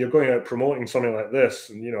mean, when you're going out promoting something like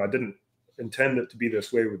this, and I didn't intend it to be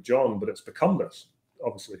this way with John, but it's become this.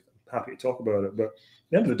 Obviously, I'm happy to talk about it, but at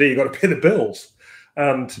the end of the day, you got to pay the bills.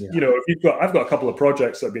 And if I've got a couple of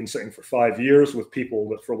projects that have been sitting for 5 years with people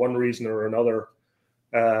that for one reason or another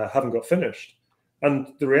haven't got finished.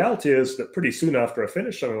 And the reality is that pretty soon after I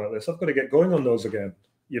finish something like this, I've got to get going on those again.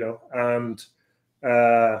 And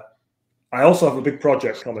I also have a big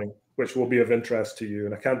project coming, which will be of interest to you,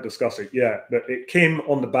 and I can't discuss it yet, but it came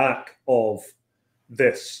on the back of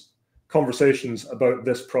this. Conversations about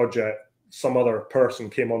this project, some other person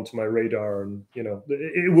came onto my radar, and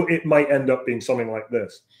it might end up being something like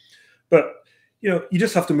this. But you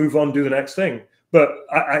just have to move on, do the next thing. But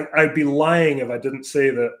I'd be lying if I didn't say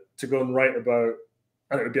that to go and write about,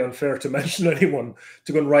 and it would be unfair to mention anyone,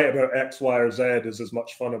 to go and write about X, Y, or Z is as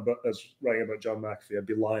much fun as writing about John McAfee. I'd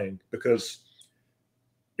be lying, because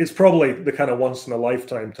it's probably the kind of once in a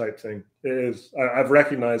lifetime type thing. It is. I've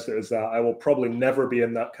recognized it as that. I will probably never be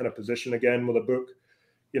in that kind of position again with a book,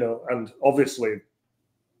 and obviously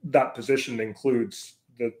that position includes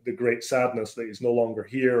the great sadness that he's no longer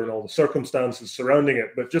here and all the circumstances surrounding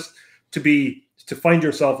it. But just to find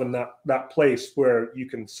yourself in that place where you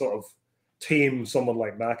can sort of tame someone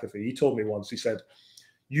like McAfee. He told me once, he said,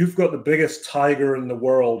 "You've got the biggest tiger in the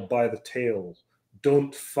world by the tail.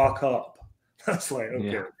 Don't fuck up." That's like,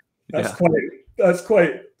 okay, that's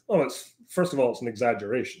quite, it's, first of all, it's an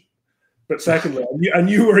exaggeration. But secondly, I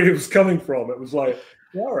knew where he was coming from. It was like,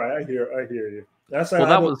 yeah, all right, I hear you.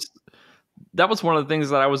 That was one of the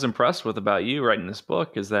things that I was impressed with about you writing this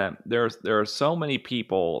book, is that there are so many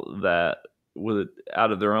people that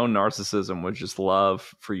out of their own narcissism would just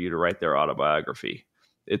love for you to write their autobiography.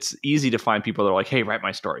 It's easy to find people that are like, "Hey, write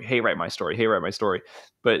my story. Hey, write my story. Hey, write my story."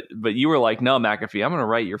 But you were like, "No, McAfee, I'm going to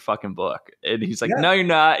write your fucking book." And he's like, "No, you're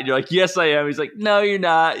not." And you're like, "Yes, I am." He's like, "No, you're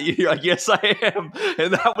not." You're like, "Yes, I am."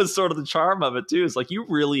 And that was sort of the charm of it too. It's like you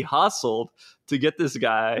really hustled to get this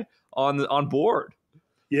guy on board.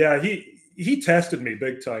 Yeah, he tested me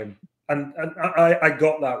big time. And I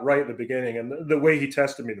got that right at the beginning. And the way he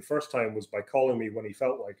tested me the first time was by calling me when he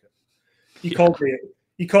felt like it. He called me.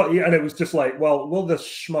 And it was just like, well, will this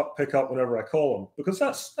schmuck pick up whenever I call him? Because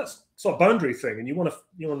that's sort of boundary thing, and you want to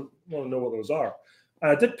know what those are.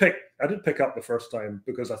 I did pick up the first time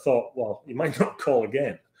because I thought, well, you might not call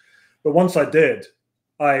again. But once I did,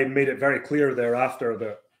 I made it very clear thereafter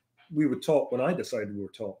that we would talk when I decided we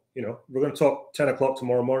would talk. We're going to talk 10 o'clock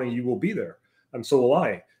tomorrow morning. You will be there, and so will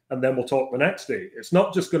I. And then we'll talk the next day. It's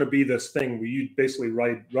not just going to be this thing where you basically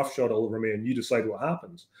ride roughshod all over me and you decide what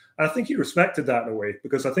happens. And I think he respected that in a way,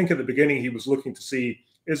 because I think at the beginning he was looking to see,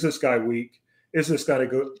 is this guy weak? Is this guy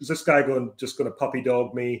going to puppy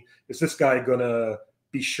dog me? Is this guy going to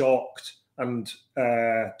be shocked and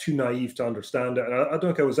too naive to understand it? And I don't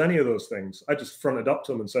think it was any of those things. I just fronted up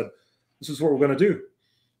to him and said, this is what we're going to do.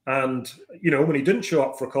 And, when he didn't show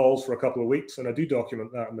up for calls for a couple of weeks, and I do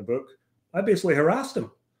document that in the book, I basically harassed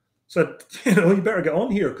him. Said, you better get on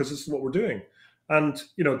here because this is what we're doing. And,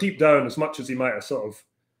 deep down, as much as he might have sort of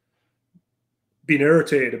been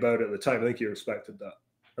irritated about it at the time, I think he respected that.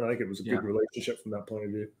 And I think it was a good relationship from that point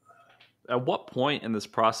of view. At what point in this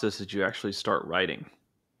process did you actually start writing?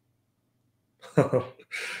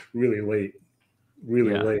 Really late.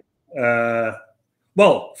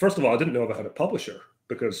 Well, first of all, I didn't know if I had a publisher,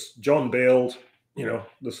 because John bailed. you know,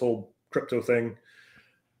 this whole crypto thing. It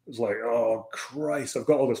was like, oh Christ, I've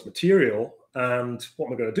got all this material, and what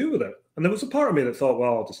am I going to do with it? And there was a part of me that thought,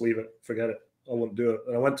 well, I'll just leave it, forget it, I won't do it.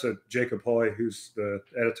 And I went to Jacob Hoy, who's the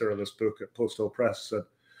editor of this book at Post Hill Press, said,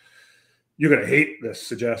 you're going to hate this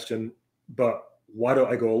suggestion, but why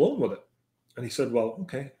don't I go along with it? And he said, well,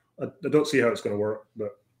 okay, I don't see how it's going to work,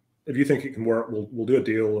 but if you think it can work, we'll do a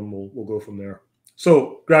deal and we'll go from there.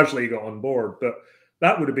 So gradually he got on board, but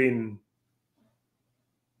that would have been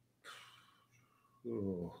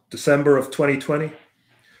December of 2020.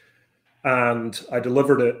 And I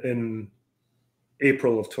delivered it in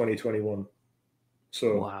April of 2021.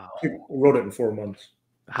 So wow. I wrote it in 4 months.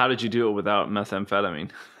 How did you do it without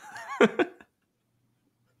methamphetamine?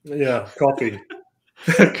 Yeah, coffee.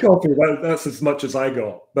 Coffee, that's as much as I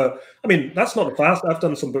got. But I mean, that's not fast. I've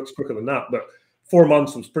done some books quicker than that, but 4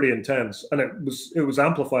 months was pretty intense. And it was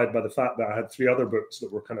amplified by the fact that I had 3 other books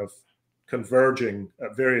that were kind of converging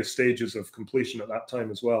at various stages of completion at that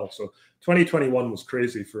time as well. So 2021 was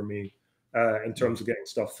crazy for me in terms of getting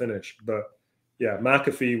stuff finished. But yeah,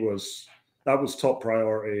 McAfee was top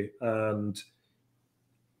priority. And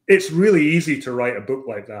it's really easy to write a book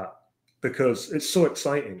like that because it's so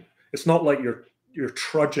exciting. It's not like you're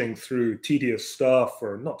trudging through tedious stuff,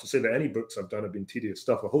 or not to say that any books I've done have been tedious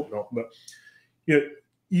stuff, I hope not, but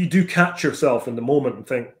you do catch yourself in the moment and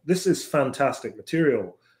think, this is fantastic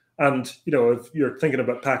material. And, you know, if you're thinking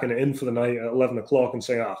about packing it in for the night at 11 o'clock and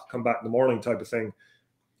saying, come back in the morning type of thing,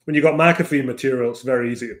 when you got McAfee material, it's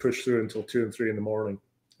very easy to push through until 2 and 3 in the morning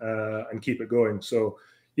and keep it going. So,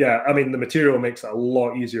 yeah, I mean, the material makes it a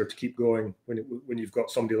lot easier to keep going when you've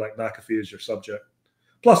got somebody like McAfee as your subject.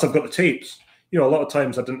 Plus, I've got the tapes. You know, a lot of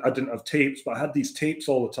times I didn't have tapes, but I had these tapes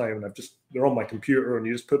all the time, and they're on my computer, and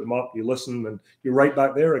you just put them up, you listen, and you're right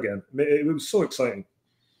back there again. It was so exciting.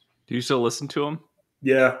 Do you still listen to them?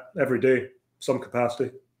 Yeah, every day, some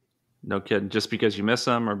capacity. No kidding. Just because you miss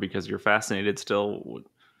them, or because you're fascinated still?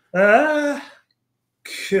 Yeah,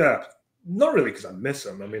 not really because I miss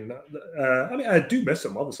them. I mean, I do miss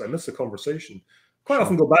them. Obviously, I miss the conversation. Quite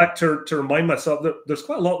often go back to remind myself that there's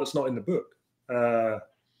quite a lot that's not in the book.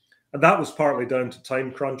 And that was partly down to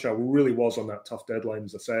time crunch. I really was on that tough deadline,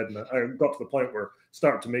 as I said. And I got to the point where I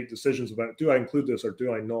started to make decisions about, do I include this or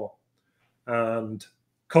do I not? And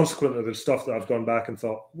consequently, there's stuff that I've gone back and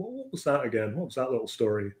thought, what was that again? What was that little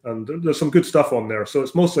story? And there's some good stuff on there. So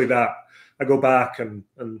it's mostly that. I go back and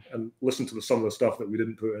listen to some of the stuff that we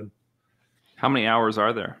didn't put in. How many hours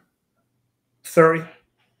are there? 30.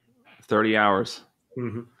 30 hours.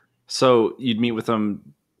 Mm-hmm. So you'd meet with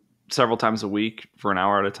them several times a week for an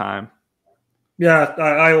hour at a time? Yeah,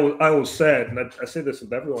 I always said, and I say this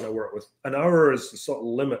with everyone I work with, an hour is the sort of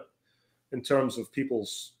limit in terms of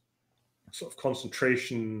people's sort of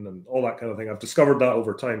concentration and all that kind of thing. I've discovered that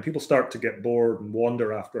over time. People start to get bored and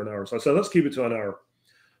wander after an hour. So I said, let's keep it to an hour.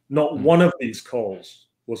 Not one of these calls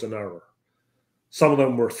was an hour. Some of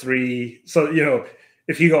them were 3. So, you know,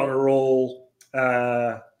 if he got on a roll,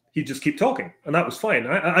 he'd just keep talking, and that was fine.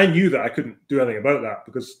 I knew that I couldn't do anything about that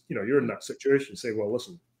because, you know, you're in that situation. Say, well,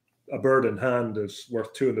 listen, a bird in hand is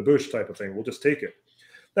worth 2 in the bush type of thing. We'll just take it.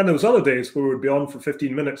 Then there was other days where we'd be on for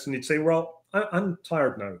 15 minutes and he'd say, well, I'm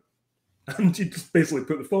tired now. And he'd just basically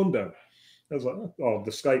put the phone down. I was like, oh,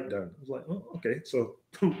 the Skype down. I was like, oh, okay, so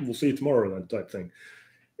we'll see you tomorrow then type thing.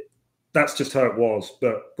 That's just how it was.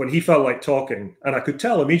 But when he felt like talking, and I could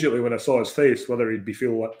tell immediately when I saw his face whether he'd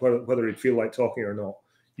feel like talking or not,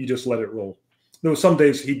 you just let it roll. There were some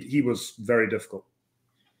days he was very difficult.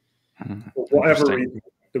 For whatever reason,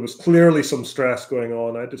 there was clearly some stress going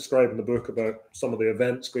on. I describe in the book about some of the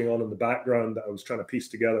events going on in the background that I was trying to piece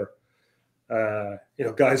together. You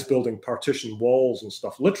know, guys building partition walls and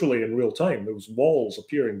stuff, literally in real time. There was walls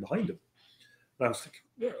appearing behind him. And I was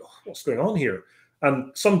thinking, what's going on here?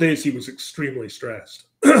 And some days he was extremely stressed.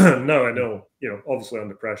 Now I know, you know, obviously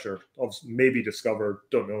under pressure, obviously maybe discovered,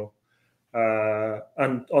 don't know.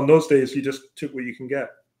 And on those days, you just took what you can get.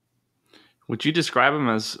 Would you describe him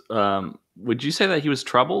as, would you say that he was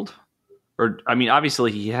troubled? Or, I mean,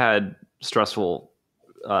 obviously he had stressful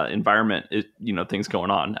environment, you know, things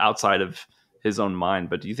going on outside of his own mind.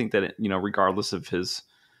 But do you think that, you know, regardless of his,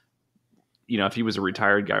 you know, if he was a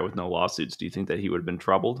retired guy with no lawsuits, do you think that he would have been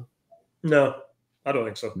troubled? No, I don't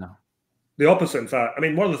think so. No. The opposite, in fact. I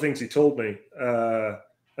mean, one of the things he told me,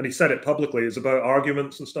 and he said it publicly, is about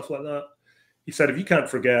arguments and stuff like that. He said, if you can't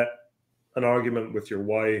forget an argument with your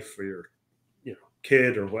wife or your, you know,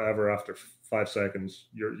 kid or whatever after 5 seconds,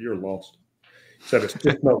 you're lost. He said it's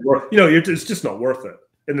just not worth. You know, it's just not worth it.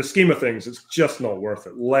 In the scheme of things, it's just not worth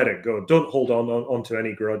it. Let it go. Don't hold on to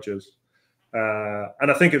any grudges.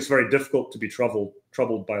 And I think it's very difficult to be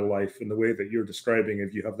troubled by life in the way that you're describing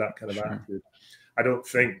if you have that kind of attitude. I don't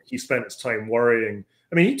think he spent his time worrying.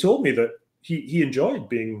 I mean, he told me that he enjoyed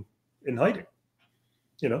being in hiding.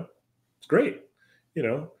 You know, it's great. You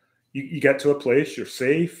know, you get to a place, you're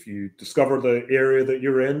safe, you discover the area that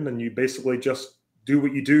you're in, and you basically just do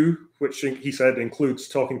what you do, which he said includes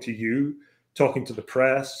talking to you, talking to the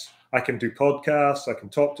press. I can do podcasts, I can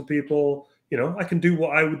talk to people. You know, I can do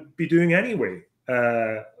what I would be doing anyway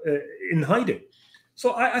in hiding.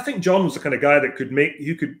 So I think John was the kind of guy that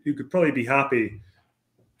you could probably be happy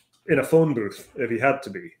in a phone booth if he had to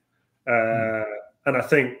be. And I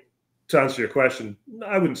think, to answer your question,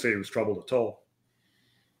 I wouldn't say he was troubled at all.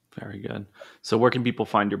 Very good. So where can people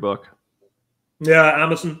find your book? Yeah,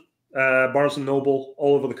 Amazon, Barnes & Noble,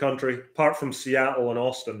 all over the country, apart from Seattle and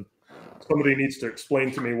Austin. Somebody needs to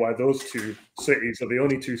explain to me why those two cities are the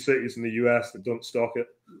only two cities in the US that don't stock it.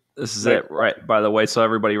 This is it, right? By the way, so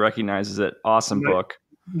everybody recognizes it. Awesome book.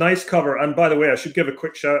 Nice cover. And by the way, I should give a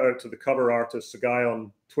quick shout out to the cover artist, a guy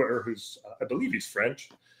on Twitter who's, I believe he's French.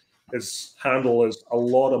 His handle is A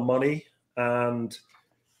Lot of Money. And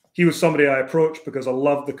he was somebody I approached because I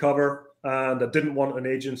loved the cover and I didn't want an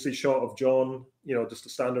agency shot of John, you know, just a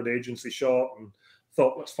standard agency shot, and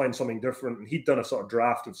thought, let's find something different. And he'd done a sort of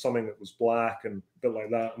draft of something that was black and a bit like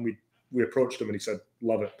that. And we approached him and he said,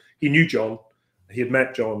 love it. He knew John. He had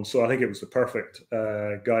met John. So I think it was the perfect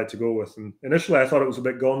guy to go with. And initially I thought it was a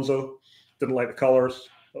bit gonzo. Didn't like the colors.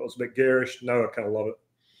 Thought it was a bit garish. Now I kind of love it.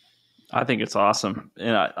 I think it's awesome.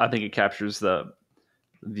 And I think it captures the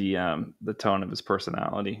tone of his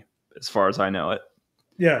personality as far as I know it.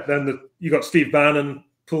 Yeah. Then you got Steve Bannon,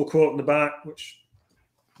 pull quote in the back, which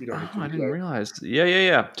you don't I didn't realize.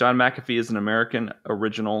 Yeah. John McAfee is an American,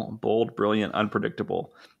 original, bold, brilliant,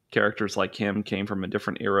 unpredictable. Characters like him came from a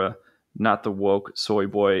different era, not the woke, soy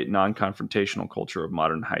boy, non-confrontational culture of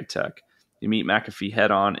modern high tech. You meet McAfee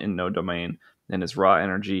head on in no domain, and his raw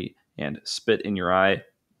energy and spit in your eye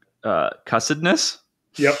cussedness.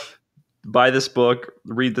 Yep. Buy this book,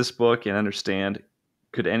 read this book, and understand,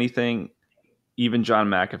 could anything, even John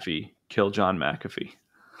McAfee, kill John McAfee?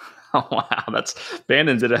 Oh, wow.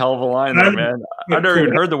 Bannon did a hell of a line there, man. I've never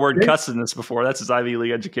even heard the word cussedness before. That's his Ivy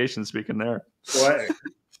League education speaking there. Well,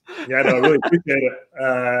 yeah, no, I really appreciate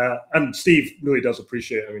it. And Steve really does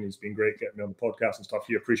appreciate it. I mean, he's been great getting me on the podcast and stuff.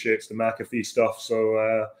 He appreciates the McAfee stuff.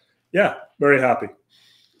 So, yeah, very happy.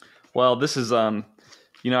 Well, this is,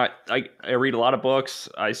 you know, I read a lot of books.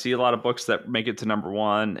 I see a lot of books that make it to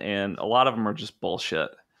 #1, and a lot of them are just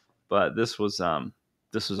bullshit. But this was a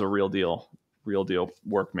real deal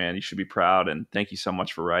work, man. You should be proud, and thank you so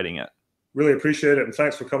much for writing it. Really appreciate it, and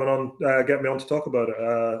thanks for coming on, getting me on to talk about it.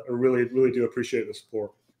 I really, really do appreciate the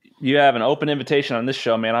support. You have an open invitation on this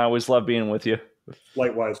show, man. I always love being with you.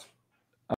 Likewise.